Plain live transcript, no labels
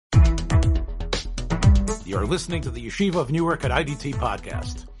You're listening to the Yeshiva of Newark at IDT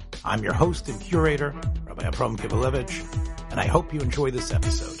podcast. I'm your host and curator, Rabbi Abram Kibalevich, and I hope you enjoy this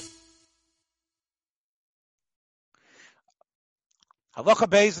episode. Halacha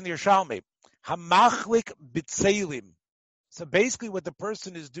Beis in the Yerushalmi. Hamachlik b'tzeilim. So basically what the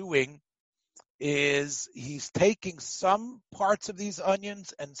person is doing is he's taking some parts of these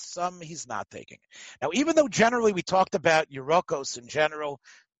onions and some he's not taking. Now, even though generally we talked about Yerokos in general,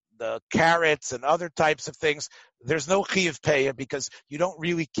 the carrots and other types of things, there's no chiyuv peya because you don't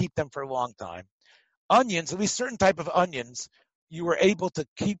really keep them for a long time. Onions, at least certain type of onions, you were able to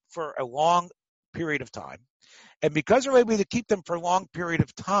keep for a long period of time. And because you're able to keep them for a long period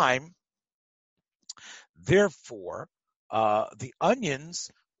of time, therefore, the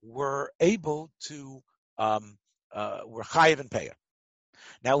onions were able to, were chayiv and peya.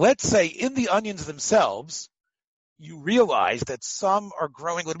 Now, let's say in the onions themselves, you realize that some are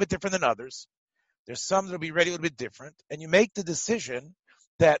growing a little bit different than others. There's some that will be ready a little bit different. And you make the decision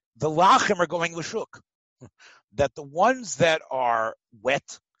that the lachim are going l'shuk. That the ones that are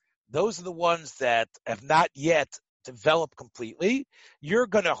wet, those are the ones that have not yet developed completely. You're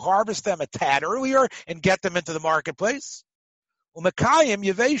going to harvest them a tad earlier and get them into the marketplace. Umekayim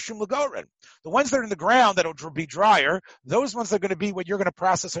yeveshim legoren. The ones that are in the ground that will be drier, those ones are going to be what you're going to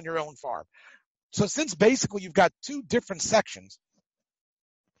process on your own farm. So since basically you've got two different sections,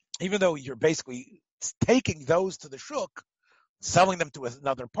 even though you're basically taking those to the shuk, selling them to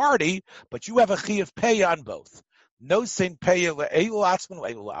another party, but you have a chiyuv peya on both. No sin peya le'elu atzman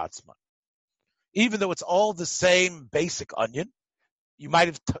le'elu atzman. Even though it's all the same basic onion, you might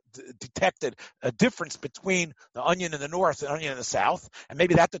have detected a difference between the onion in the north and the onion in the south, and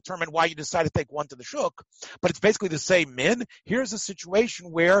maybe that determined why you decided to take one to the shuk, but it's basically the same min. Here's a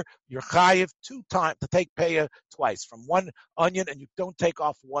situation where you're chayiv two times to take peya twice from one onion, and you don't take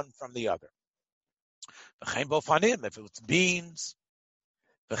off one from the other. V'chein bofanim, if it's beans.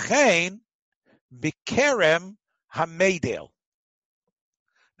 V'chein b'kerem hameidel.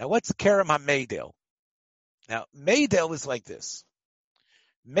 Now, what's kerem hameidel? Now, meidel is like this.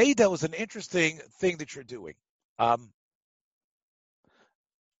 Meidel is an interesting thing that you're doing. It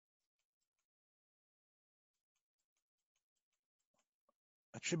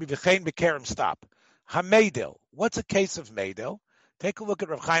should be v'chein b'kerem, stop. Hameidel. What's a case of meidel? Take a look at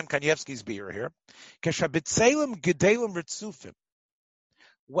Rav Chaim Kanievsky's beer here. Keshabitzelim gedelim ritzufim.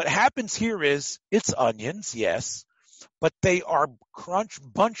 What happens here is, it's onions, yes, but they are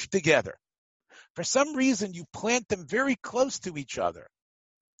bunched together. For some reason, you plant them very close to each other.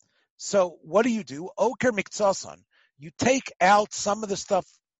 So what do? Oker mikzason. You take out some of the stuff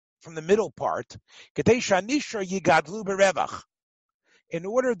from the middle part, in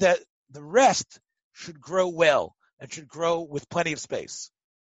order that the rest should grow well and should grow with plenty of space.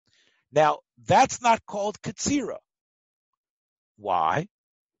 Now, that's not called katsira. Why?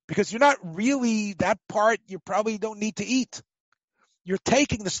 Because you're not really, that part you probably don't need to eat. You're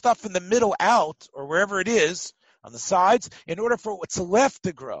taking the stuff in the middle out, or wherever it is, on the sides, in order for what's left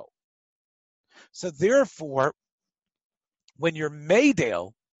to grow. So therefore, when you're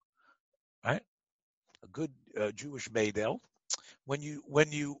meidel, right, a good Jewish meidel, when you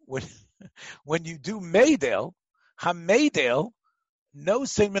do meidel, hameidel, no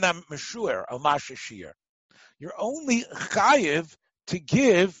seminam mashur al mashashir. You're only chayiv to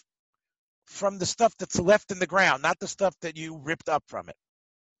give from the stuff that's left in the ground, not the stuff that you ripped up from it.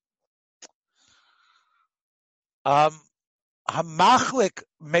 Hamachlik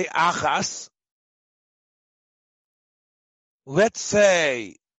me'achas. Let's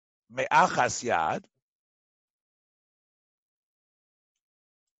say me'achas yad.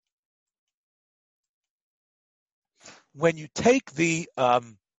 When you take the,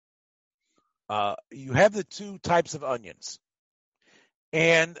 you have the two types of onions,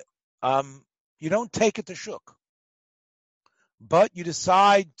 and you don't take it to shuk, but you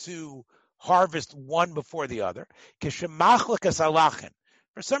decide to harvest one before the other. For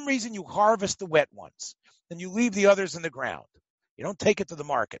some reason, you harvest the wet ones, and you leave the others in the ground. You don't take it to the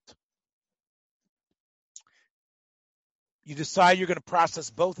market. You decide you're going to process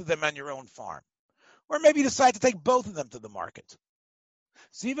both of them on your own farm. Or maybe you decide to take both of them to the market.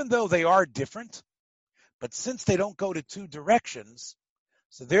 So even though they are different, but since they don't go to two directions,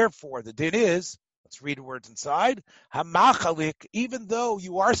 so therefore the din is, let's read the words inside, hamachalik, even though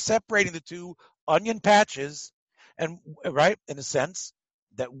you are separating the two onion patches, and right, in a sense,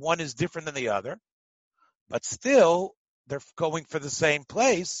 that one is different than the other, but still they're going for the same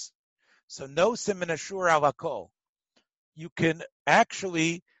place. So no siman ashur alakol. You can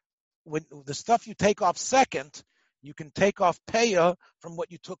actually, when the stuff you take off second, you can take off peya from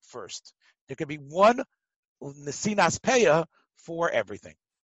what you took first. There could be one nesinas peya for everything.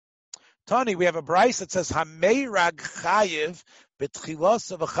 Tony, we have a brayse that says hameirag chayiv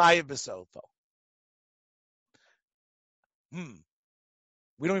betchilos of a chayiv besofo.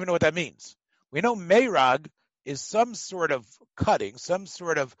 We don't even know what that means. We know meirag is some sort of cutting, some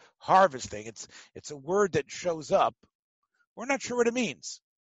sort of harvesting. It's a word that shows up. We're not sure what it means,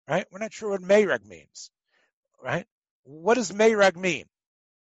 right? We're not sure what meirag means, right? What does meirag mean?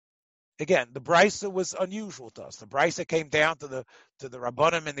 Again, the brisa was unusual to us. The brisa came down to the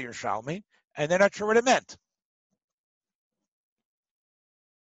Rabbanim in the Yerushalmi, and they're not sure what it meant.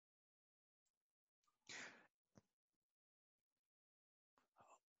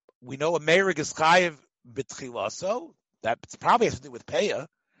 We know a meirag is chayiv b'tchilaso. That probably has to do with peya,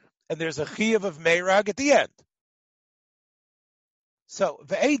 and there's a chayiv of meirag at the end. So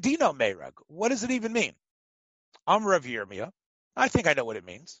ve'edino meirag. What does it even mean? Rav Yirmiyah. I think I know what it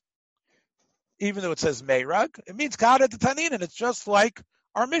means. Even though it says meirag, it means kada de tanin, and it's just like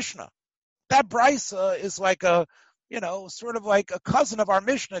our Mishnah. That brisa is like sort of like a cousin of our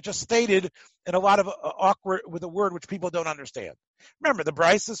Mishnah, just stated in a lot of awkward with a word which people don't understand. Remember, the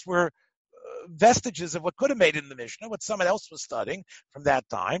brises were vestiges of what could have made in the Mishnah, what someone else was studying from that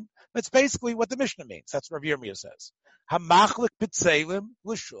time. It's basically what the Mishnah means. That's what Rav Yirmiyah says. Hamachlik pitzelim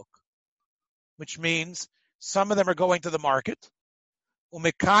l'shuk, which means some of them are going to the market.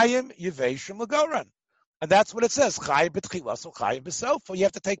 Umekayim yiveshim l'goran. And that's what it says. Chayiv b'tchilas or chayiv b'sofo. You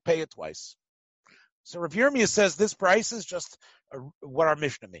have to take pay it twice. So Rav Yirmiyah says this price is just what our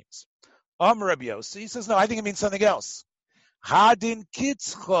Mishnah means. Rabbi Yossi, he says, no, I think it means something else. Hadin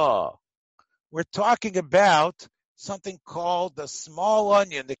kitzcha. We're talking about something called the small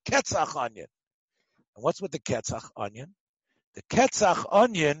onion, the ketzach onion. And what's with the ketzach onion? The ketzach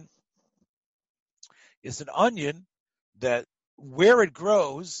onion is an onion that where it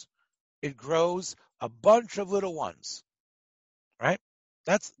grows a bunch of little ones, right?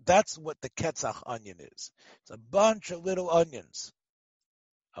 That's what the ketzach onion is. It's a bunch of little onions.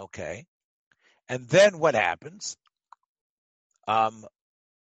 Okay. And then what happens?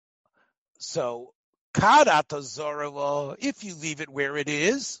 So karata zoralo, if you leave it where it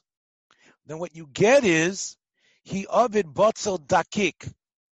is, then what you get is he ovid botzel dakik.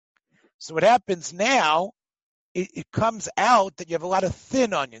 So what happens now, it comes out that you have a lot of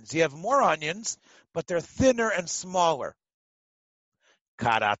thin onions. You have more onions, but they're thinner and smaller.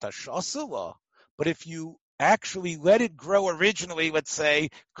 Karata shosala. But if you actually let it grow originally, let's say,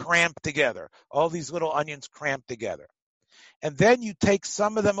 cramped together, all these little onions cramped together, and then you take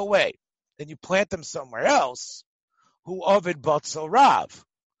some of them away, and you plant them somewhere else, who ovid botzel rav,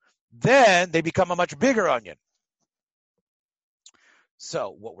 then they become a much bigger onion.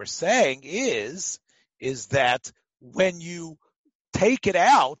 So what we're saying is that when you take it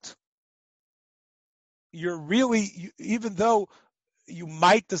out, even though you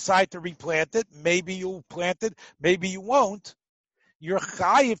might decide to replant it, maybe you'll plant it, maybe you won't, you're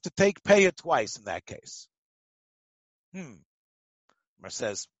chayiv to take peya twice in that case. Mar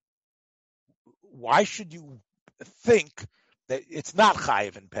says, why should you think that it's not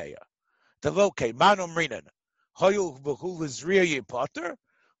chayiv in peya? Deloke, manum rinan, hoyul v'hu l'zriya potter.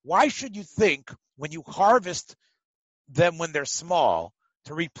 Why should you think when you harvest them when they're small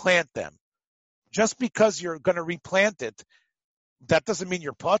to replant them? Just because you're going to replant it, that doesn't mean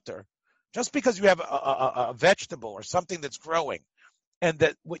you're potter. Just because you have a vegetable or something that's growing, and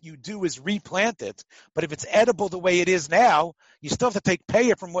that what you do is replant it, but if it's edible the way it is now, you still have to take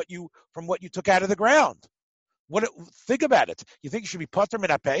peya from what you took out of the ground. Think about it. You think you should be potter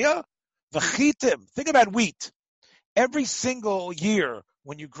min hapeya? V'chitim. Think about wheat. Every single year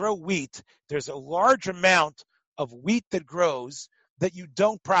when you grow wheat, there's a large amount of wheat that grows that you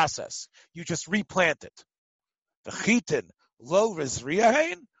don't process. You just replant it. V'chitin lo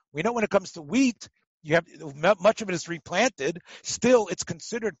rizriyahain. We know when it comes to wheat, you have much of it is replanted. Still, it's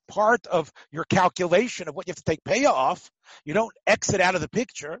considered part of your calculation of what you have to take peya off. You don't exit out of the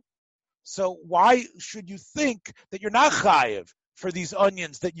picture. So why should you think that you're not chayiv for these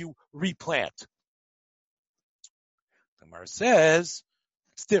onions that you replant? The Gemara says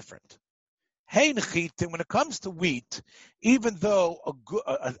it's different. Hein chitin, when it comes to wheat, even though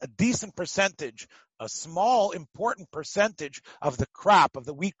a decent percentage, a small important percentage of the crop, of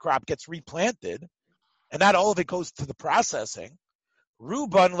the wheat crop gets replanted, and not all of it goes to the processing,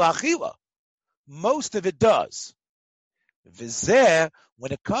 ruban lachila, most of it does. Vizeh,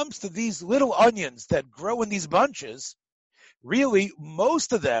 when it comes to these little onions that grow in these bunches, really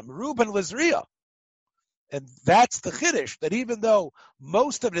most of them, ruban lizriya. And that's the chiddush, that even though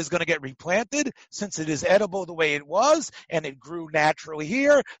most of it is going to get replanted, since it is edible the way it was, and it grew naturally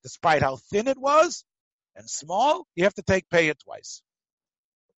here, despite how thin it was, and small, you have to pay it twice.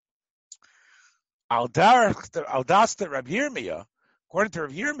 Aldasta Rabbi Yirmiyah, according to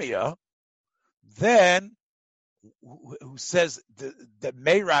Rabbi Yirmiyah, then who says that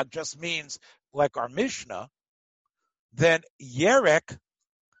Meirag just means like our Mishnah, then Yerek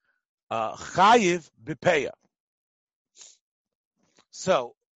Chayiv Bipeya.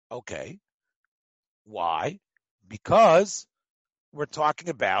 So, okay, why? Because we're talking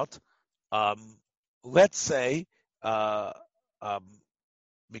about, let's say,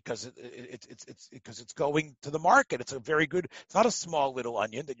 because it's going to the market. It's a very good. It's not a small little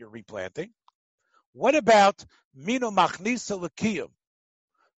onion that you're replanting. What about mino machnisa l'kiyum?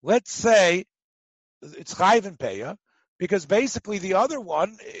 Let's say it's chayv and peya, because basically the other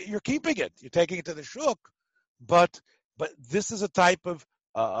one you're keeping it. You're taking it to the shuk, but this is a type of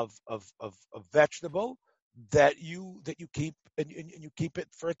vegetable that you keep and you keep it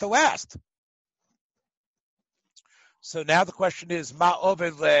for it to last. So now the question is, ma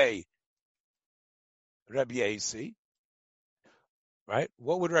overlay Rabbi Yasi, right?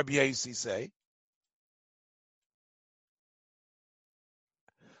 What would Rabbi Yasi say?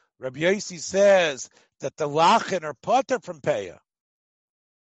 Rabbi Yasi says that the lachin are potter from peya.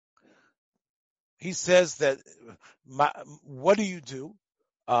 He says that, what do you do?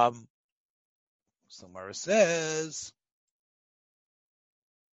 Somewhere says,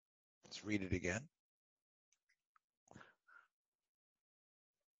 let's read it again.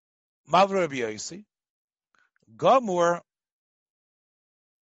 Mav Rabbi Yasi, Gamur,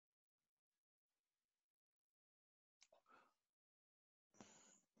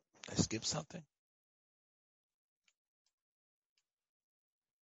 I skipped something.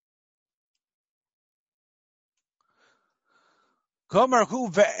 Gomer hu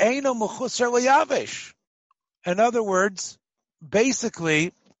ve'eno mechuser leyavesh. In other words,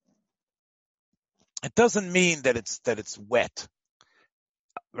 basically, it doesn't mean that it's wet,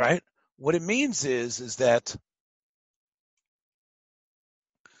 right? What it means is that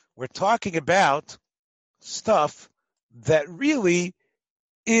we're talking about stuff that really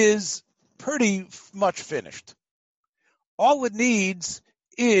is pretty much finished. All it needs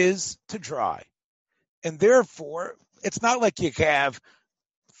is to dry, and therefore, it's not like you have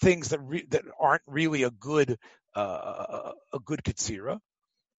things that aren't really a good katsira.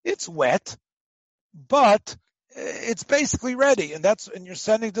 It's wet, but it's basically ready, and you're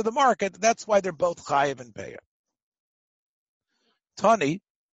sending to the market. That's why they're both chayiv and peya. Tani,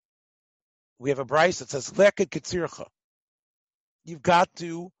 we have a brayso that says leked katsircha. You've got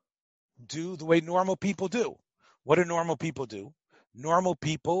to do the way normal people do. What do normal people do? Normal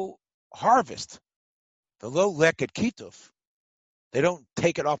people harvest. The lo leked kituf. They don't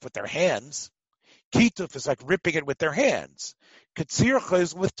take it off with their hands. Kituf is like ripping it with their hands. Katsircha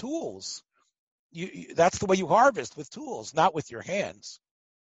is with tools. That's the way you harvest, with tools, not with your hands.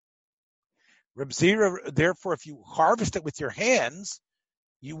 Reb Zira, therefore, if you harvest it with your hands,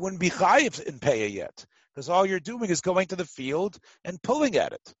 you wouldn't be chayiv in peya yet, because all you're doing is going to the field and pulling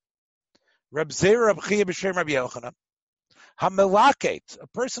at it. Reb Zira, Reb Chia b'shem Reb Yochanan, hamelaket, a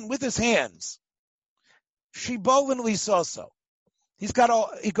person with his hands, shibolin lisoso.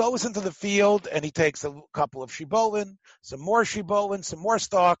 He goes into the field and he takes a couple of shibolin, some more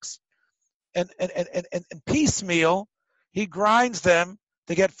stalks, and piecemeal, he grinds them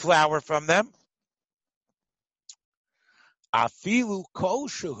to get flour from them. Afilu kol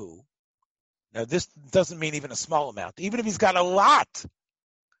shuhu. Now this doesn't mean even a small amount. Even if he's got a lot,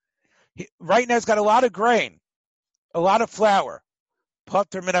 right now he's got a lot of grain, a lot of flour.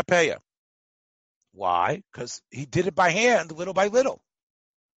 Pater min hapeya. Why? Because he did it by hand, little by little.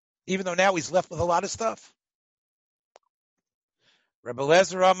 Even though now he's left with a lot of stuff. Rebbe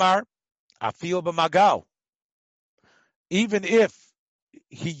Lezer Amar, Afil b'magal. Even if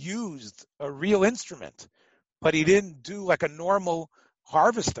he used a real instrument, but he didn't do like a normal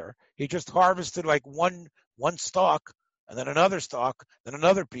harvester, he just harvested like one stalk, and then another stalk, then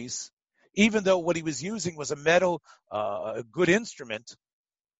another piece. Even though what he was using was a metal, a good instrument,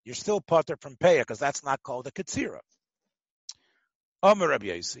 you're still pater from peya, because that's not called a katsira. Amar Rabbi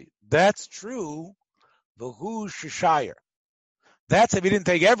Yasi, that's true. V'hu shishayir. That's if he didn't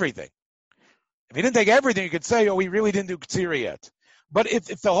take everything. If he didn't take everything, you could say, oh, he really didn't do katsira yet. But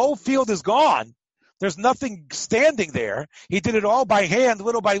if the whole field is gone, there's nothing standing there, he did it all by hand,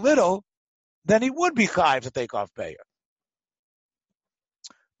 little by little, then he would be chayiv to take off peya.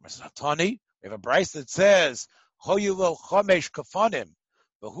 Tani, we have a brayso that says, Hoyulo chomesh kafanim,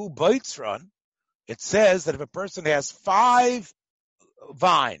 v'hu beitzron. It says that if a person has 5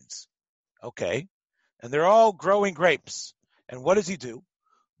 vines, okay, and they're all growing grapes, and what does he do?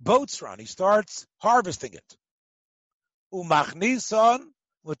 Botzron, he starts harvesting it. Umachnison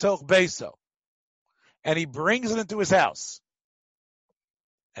l'toch beso, and he brings it into his house.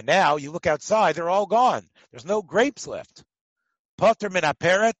 And now you look outside; they're all gone. There's no grapes left. Potter min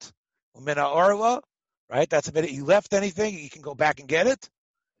haperet umin ha'orla, right? That's a bit. He left anything, he can go back and get it.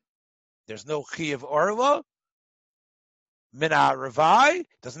 There's no chi of orla. Min ha'ravai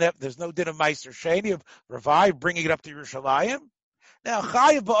doesn't have. There's no din of meiser sheni of ravai bringing it up to Yerushalayim. Now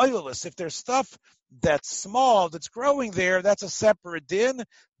chayav ba'oilus, if there's stuff that's small that's growing there, that's a separate din.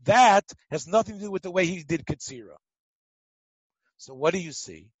 That has nothing to do with the way he did Ketzira. So what do you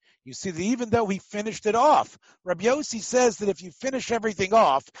see? You see that even though he finished it off, Rabbi Yossi says that if you finish everything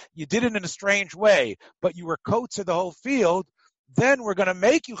off, you did it in a strange way, but you were coats of the whole field, then we're going to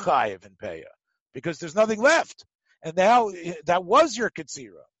make you chayiv and peya, because there's nothing left. And now that was your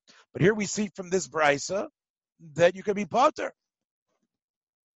Ketzira. But here we see from this brisa that you can be potter.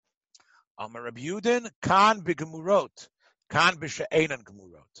 Amar Rabbi Yudin, kan b'gemurot, kan b'she'enan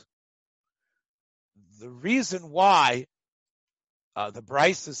gemurot. The reason why the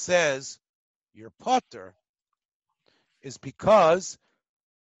brisa says you're potter is because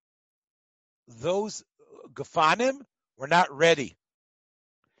those gefanim were not ready.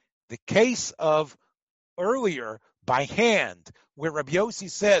 The case of earlier by hand, where Rabbi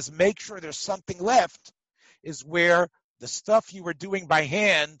Yossi says make sure there's something left, is where the stuff you were doing by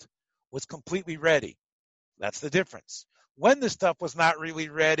hand was completely ready. That's the difference. When the stuff was not really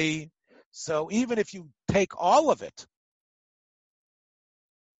ready, so even if you take all of it,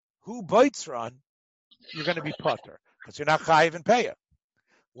 who bites run, you're going to be potter, because you're not chayiv and peya.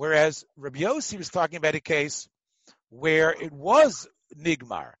 Whereas Rabbi Yossi was talking about a case where it was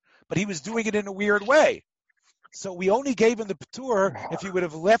nigmar, but he was doing it in a weird way. So we only gave him the patur if he would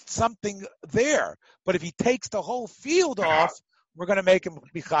have left something there. But if he takes the whole field off, we're going to make him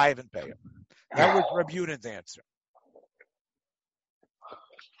be chayiv and peya. That was Rabbi Yudin's answer.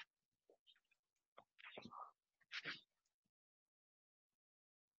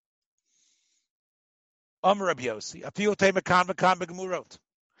 Rabbi Yossi,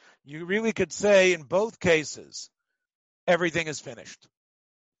 you really could say in both cases everything is finished.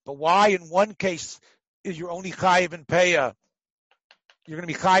 But why in one case is you're only chayiv and peya? You're going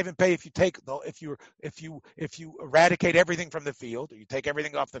to be chayiv and peya if you take if you eradicate everything from the field, or you take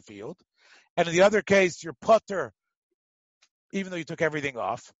everything off the field. And in the other case, you're potter, even though you took everything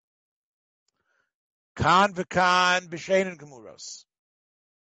off. Kan v'kan b'shein gemuros.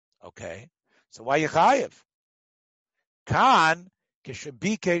 Okay, so why you chayiv? Kan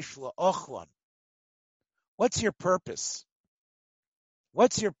keshabikesh la'ochlon. What's your purpose?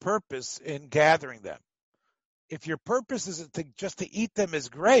 What's your purpose in gathering them? If your purpose is just to eat them as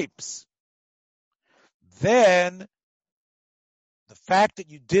grapes, then the fact that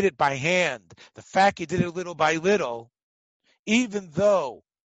you did it by hand, the fact you did it little by little, even though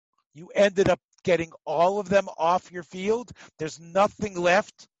you ended up getting all of them off your field, there's nothing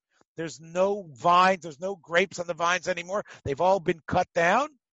left. There's no vines, there's no grapes on the vines anymore. They've all been cut down.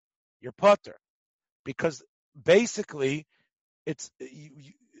 You're potter. Because basically, it's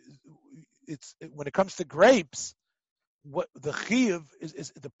when it comes to grapes, what the chiyuv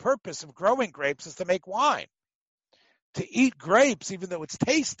is the purpose of growing grapes is to make wine. To eat grapes, even though it's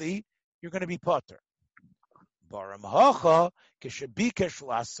tasty, you're going to be potter.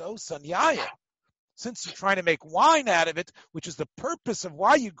 Since you're trying to make wine out of it, which is the purpose of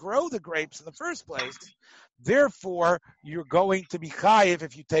why you grow the grapes in the first place, therefore you're going to be chayiv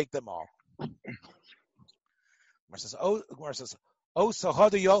if you take them all.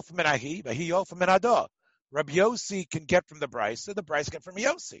 Rabbi Yossi can get from the Brisa, the Brisa get from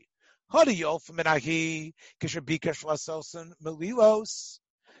Yossi.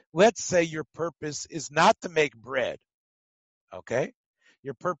 Let's say your purpose is not to make bread, okay?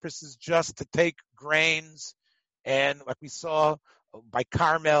 Your purpose is just to take grains and, like we saw by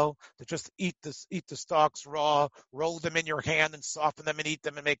Carmel, to just eat the stalks raw, roll them in your hand and soften them and eat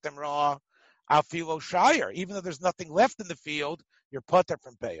them and make them raw. Alfilo shire, even though there's nothing left in the field, you're potter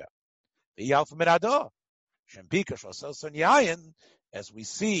from peya. As we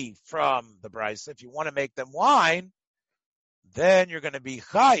see from the Brisa, if you want to make them wine, then you're going to be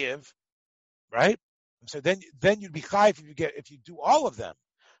chayiv, right? So then you'd be chayiv if you do all of them.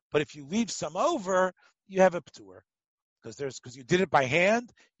 But if you leave some over, you have a p'tur, because you did it by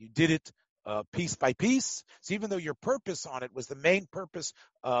hand, you did it piece by piece. So even though your purpose on it was the main purpose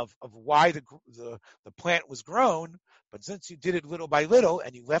of why the plant was grown, but since you did it little by little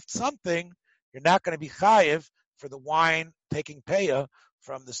and you left something, you're not going to be chayiv for the wine taking peya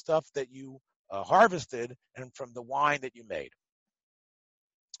from the stuff that you harvested and from the wine that you made.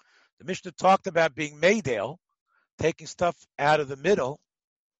 The Mishnah talked about being Maydale, taking stuff out of the middle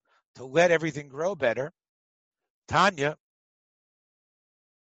to let everything grow better. Tanya,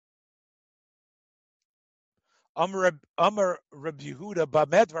 Amar Rabbi Yehuda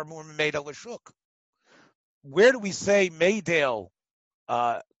Bamedvar Meidel Lashuk. Where do we say Maydale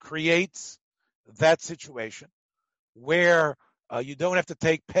creates that situation where you don't have to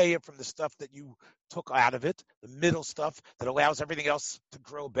take pay from the stuff that you took out of it, the middle stuff that allows everything else to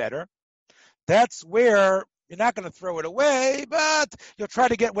grow better? That's where you're not going to throw it away, but you'll try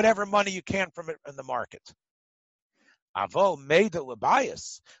to get whatever money you can from it in the market. Avo Meidel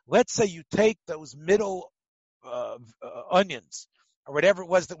Labias. Let's say you take those middle onions or whatever it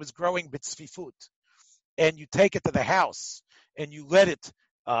was that was growing bitzfifut, and you take it to the house and you let it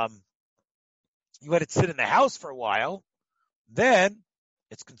sit in the house for a while, then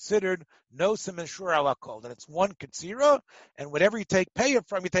it's considered no simensur alakol, and it's one katsira, and whatever you take pay it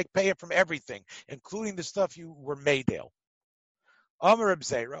from everything, including the stuff you were maydale. Amar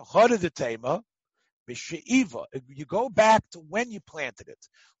Abzera, Hoda the Tema, B'She'iva. You go back to when you planted it.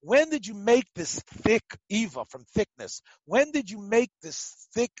 When did you make this thick Eva from thickness? When did you make this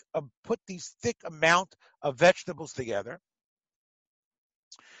put these thick amount of vegetables together?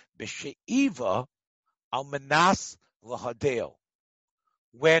 B'She'iva al manas lahadeo.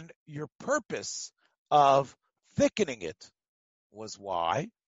 When your purpose of thickening it was why?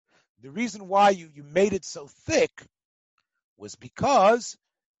 The reason why you made it so thick was because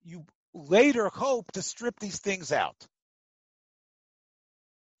you later hope to strip these things out.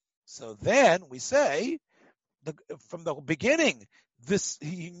 So then we say, from the beginning,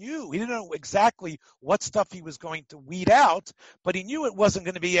 he didn't know exactly what stuff he was going to weed out, but he knew it wasn't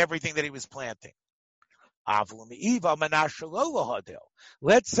going to be everything that he was planting.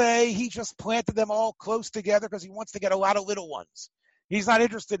 Let's say he just planted them all close together because he wants to get a lot of little ones. He's not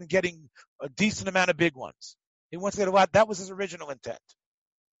interested in getting a decent amount of big ones. He wants to get a lot. That was his original intent.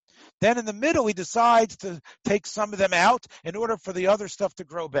 Then in the middle, he decides to take some of them out in order for the other stuff to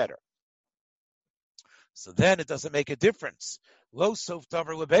grow better. So then it doesn't make a difference. Lo sof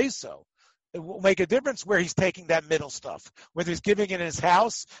davar lebeso. It will make a difference where he's taking that middle stuff, whether he's giving it in his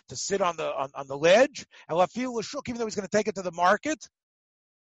house to sit on the ledge, and lafil l'shuk, even though he's going to take it to the market.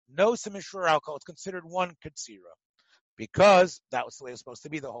 No simishur alcohol. It's considered one katsira because that was the way it was supposed to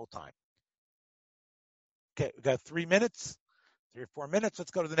be the whole time. Okay, we got 3 minutes. 3 or 4 minutes.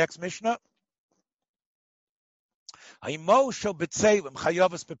 Let's go to the next Mishnah. The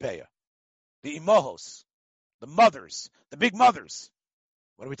imohos, the mothers, the big mothers.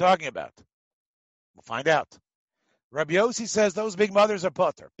 What are we talking about? We'll find out. Rabbi Yossi says those big mothers are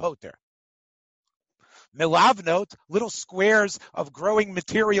poter. Milavnot, little squares of growing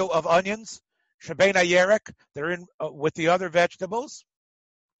material of onions. Shebein ayerek, they're in with the other vegetables.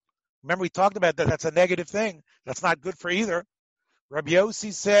 Remember we talked about that. That's a negative thing. That's not good for either. Rabbi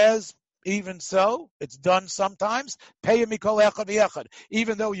Yossi says, even so, it's done sometimes. Paya mikol echad v'echad.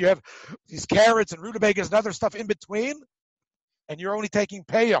 Even though you have these carrots and rutabagas and other stuff in between, and you're only taking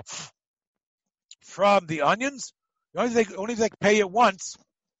paya from the onions, you only take paya once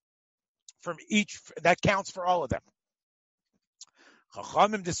from each. That counts for all of them.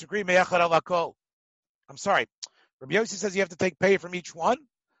 Chachamim disagree. Me'echad alakol. I'm sorry. Rabbi Yossi says you have to take paya from each one.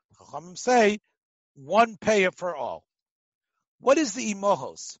 Chachamim say one paya for all. What is the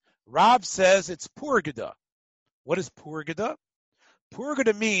imohos? Rav says it's purgada. What is purgada?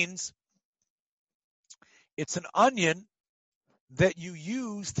 Purgada means it's an onion that you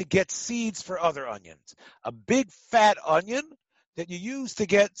use to get seeds for other onions. A big fat onion that you use to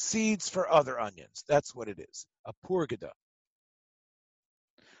get seeds for other onions. That's what it is. A purgada.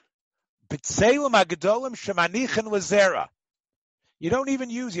 B'tselim agadolim shemanichin lazera. You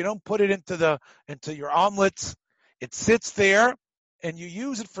don't put it into your omelets. It sits there, and you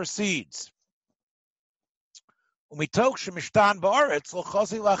use it for seeds.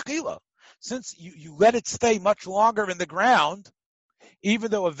 Since you let it stay much longer in the ground,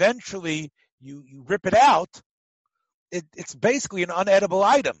 even though eventually you rip it out, it's basically an unedible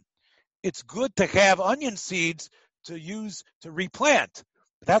item. It's good to have onion seeds to use to replant.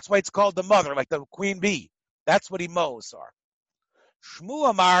 That's why it's called the mother, like the queen bee. That's what imohos are. Shmuel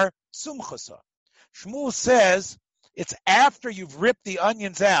Amar Sumchasa. Shmuel says it's after you've ripped the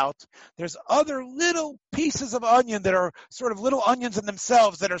onions out, there's other little pieces of onion that are sort of little onions in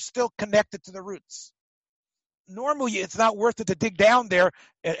themselves that are still connected to the roots. Normally, it's not worth it to dig down there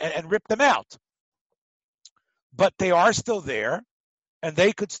and rip them out. But they are still there, and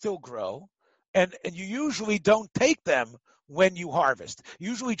they could still grow, and you usually don't take them when you harvest. You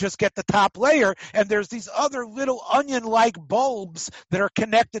usually just get the top layer, and there's these other little onion-like bulbs that are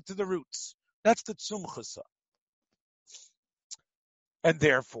connected to the roots. That's the tzumchasa. And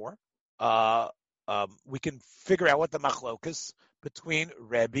therefore, we can figure out what the machlokas between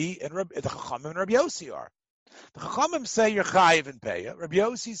Rebbe and the Chachamim and Rabbi Yossi are. The Chachamim say you're chayiv and peya. Rabbi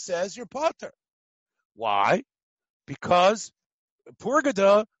Yossi says you're potter. Why? Because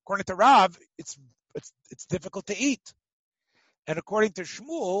purgada, according to Rav, it's difficult to eat. And according to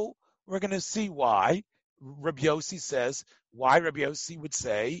Shmuel, we're going to see why Rabbi Yossi says, why Rabbi Yossi would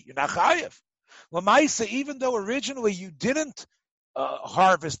say you're not chayiv. L'maisa, even though originally you didn't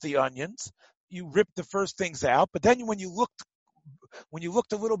harvest the onions, you ripped the first things out, but then when you looked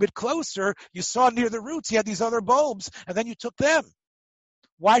a little bit closer, you saw near the roots you had these other bulbs, and then you took them.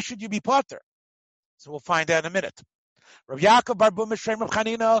 Why should you be potter? So we'll find out in a minute. Rabbi Yaakov bar Buma Shem Rav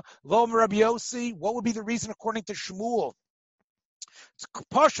Chanina, Lo Rabbi Yossi, what would be the reason according to Shmuel? It's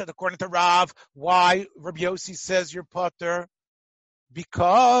Pashat, according to Rav, why Rabbi Yossi says you're potter?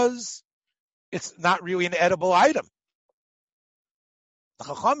 Because it's not really an edible item. The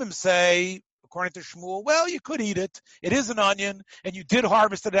Chachamim say, according to Shmuel, well, you could eat it. It is an onion, and you did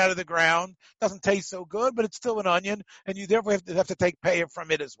harvest it out of the ground. Doesn't taste so good, but it's still an onion, and you therefore have to take payah from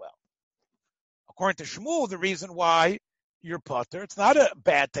it as well. According to Shmuel, the reason why you're potter, it's not a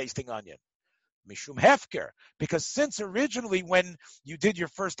bad-tasting onion. Mishum hefker, because since originally when you did your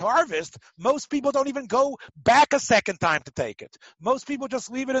first harvest, most people don't even go back a second time to take it. Most people just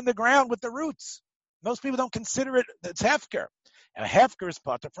leave it in the ground with the roots. Most people don't consider it, it's hefker. And hefker is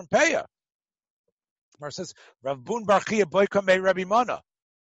potter from payah. Mar says, Rav Bun Bar Chia Boikamei Rabbi Mana.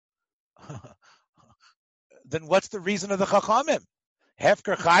 Then what's the reason of the Chachamim?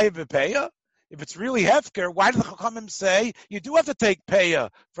 Hefker chayiv v'payah? If it's really hefker, why do the Chachamim say you do have to take payah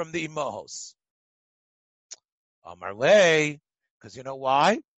from the imahos? Amar lei, because you know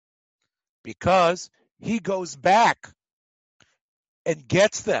why? Because he goes back and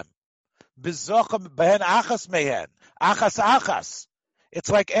gets them. Bizocham behen achas mehen, achas. It's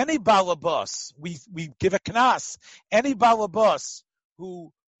like any balabas. We give a knas. Any balabas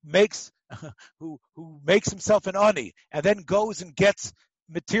who makes himself an ani and then goes and gets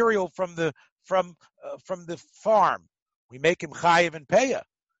material from the farm, we make him chayiv and peya,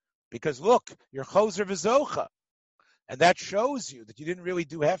 because look, you're choser v'zocha, and that shows you that you didn't really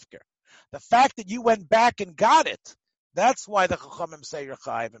do hefker. The fact that you went back and got it, that's why the Chachamim say you're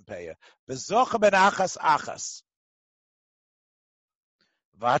chayiv and peya. Bezocha ben achas.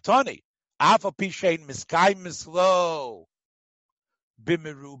 V'atoni afal pishein miskay mislo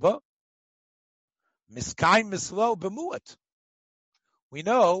b'meruba, miskay mislo b'muat. We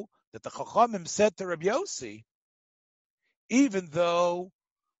know that the Chachamim said to Rabbi Yossi, even though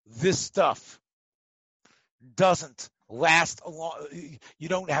this stuff doesn't last a long, you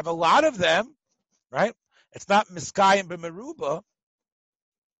don't have a lot of them, right? It's not miskayim b'meruba,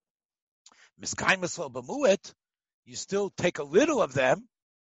 miskayim mislo b'muat. You still take a little of them.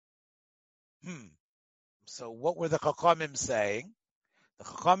 So what were the Chachamim saying? The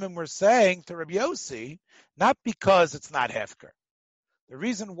Chachamim were saying to Rabbi Yossi, not because it's not hefker. The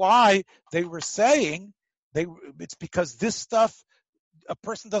reason why they were saying it's because this stuff, a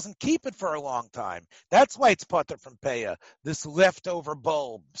person doesn't keep it for a long time. That's why it's potter from peya, this leftover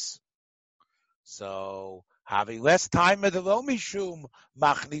bulbs. So, havi less time at the lo mishum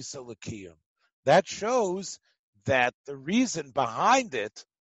machnisa l'kiyum. That shows that the reason behind it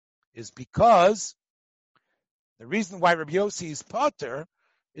is because the reason why Rabbi Yossi is potter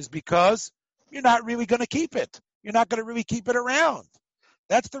is because you're not really going to keep it. You're not going to really keep it around.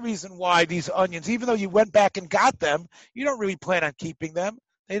 That's the reason why these onions, even though you went back and got them, you don't really plan on keeping them.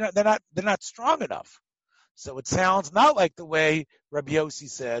 They're not strong enough. So it sounds not like the way Rabbi Yossi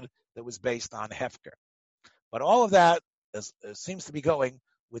said that was based on hefker. But all of that seems to be going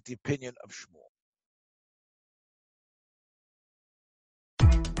with the opinion of Shmuel.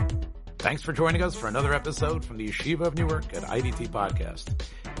 Thanks for joining us for another episode from the Yeshiva of Newark at IDT Podcast.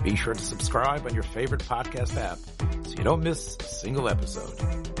 Be sure to subscribe on your favorite podcast app so you don't miss a single episode.